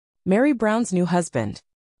Meri Brown's new husband.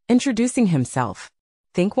 Introducing himself.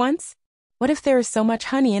 Think once? What if there is so much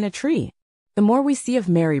honey in a tree? The more we see of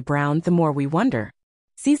Meri Brown, the more we wonder.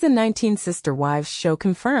 Season 19 Sister Wives show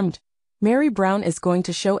confirmed. Meri Brown is going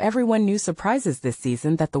to show everyone new surprises this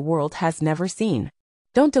season that the world has never seen.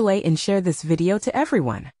 Don't delay and share this video to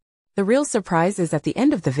everyone. The real surprise is at the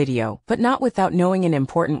end of the video, but not without knowing an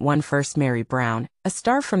important one first. Meri Brown, a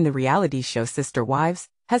star from the reality show Sister Wives,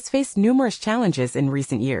 has faced numerous challenges in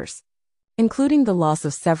recent years, including the loss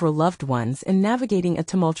of several loved ones and navigating a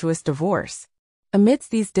tumultuous divorce.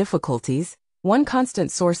 Amidst these difficulties, one constant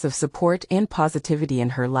source of support and positivity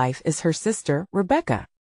in her life is her sister, Rebecca.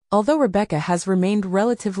 Although Rebecca has remained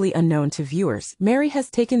relatively unknown to viewers, Meri has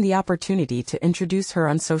taken the opportunity to introduce her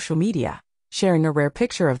on social media, sharing a rare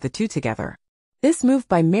picture of the two together. This move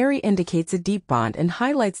by Meri indicates a deep bond and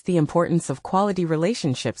highlights the importance of quality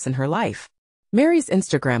relationships in her life. Meri's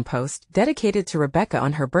Instagram post, dedicated to Rebecca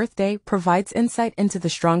on her birthday, provides insight into the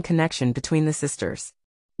strong connection between the sisters.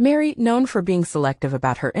 Meri, known for being selective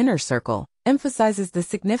about her inner circle, emphasizes the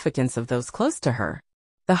significance of those close to her.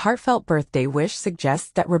 The heartfelt birthday wish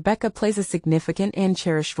suggests that Rebecca plays a significant and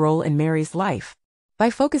cherished role in Meri's life. By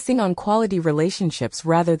focusing on quality relationships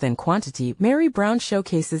rather than quantity, Meri Brown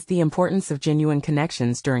showcases the importance of genuine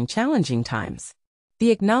connections during challenging times. The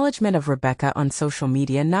acknowledgement of Rebecca on social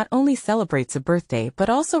media not only celebrates a birthday but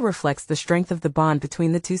also reflects the strength of the bond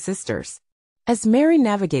between the two sisters. As Meri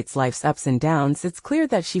navigates life's ups and downs, it's clear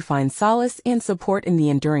that she finds solace and support in the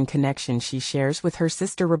enduring connection she shares with her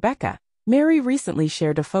sister Rebecca. Meri recently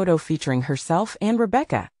shared a photo featuring herself and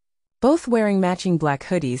Rebecca, both wearing matching black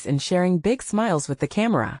hoodies and sharing big smiles with the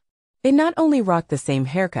camera. They not only rocked the same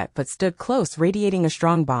haircut but stood close, radiating a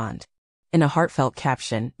strong bond. In a heartfelt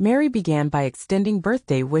caption, Meri began by extending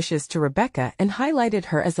birthday wishes to Rebecca and highlighted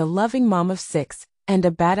her as a loving mom of 6 and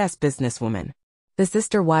a badass businesswoman. The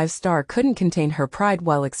Sister Wives star couldn't contain her pride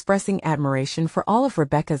while expressing admiration for all of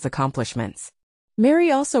Rebecca's accomplishments. Meri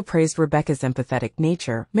also praised Rebecca's empathetic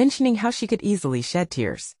nature, mentioning how she could easily shed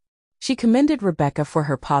tears. She commended Rebecca for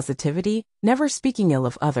her positivity, never speaking ill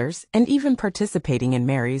of others, and even participating in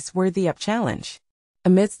Meri's Worthy Up challenge.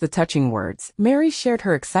 Amidst the touching words, Meri shared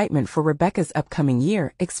her excitement for Rebecca's upcoming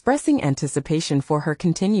year, expressing anticipation for her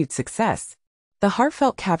continued success. The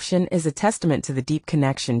heartfelt caption is a testament to the deep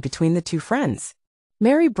connection between the two friends.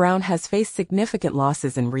 Meri Brown has faced significant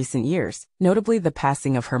losses in recent years, notably the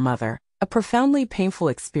passing of her mother, a profoundly painful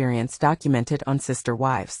experience documented on Sister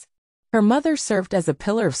Wives. Her mother served as a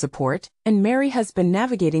pillar of support, and Meri has been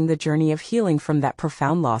navigating the journey of healing from that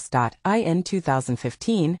profound loss. In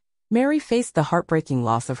 2015, Meri faced the heartbreaking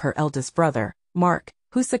loss of her eldest brother, Mark,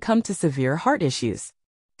 who succumbed to severe heart issues.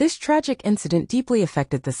 This tragic incident deeply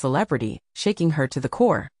affected the celebrity, shaking her to the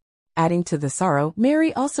core. Adding to the sorrow,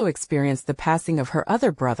 Meri also experienced the passing of her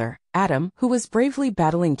other brother, Adam, who was bravely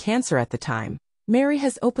battling cancer at the time. Meri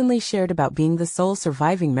has openly shared about being the sole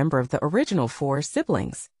surviving member of the original 4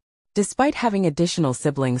 siblings. Despite having additional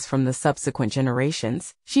siblings from the subsequent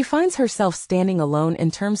generations, she finds herself standing alone in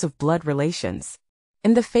terms of blood relations.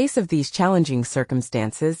 In the face of these challenging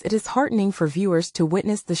circumstances, it is heartening for viewers to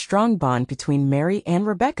witness the strong bond between Meri and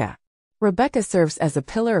Rebecca. Rebecca serves as a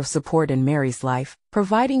pillar of support in Meri's life,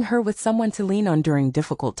 providing her with someone to lean on during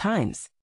difficult times.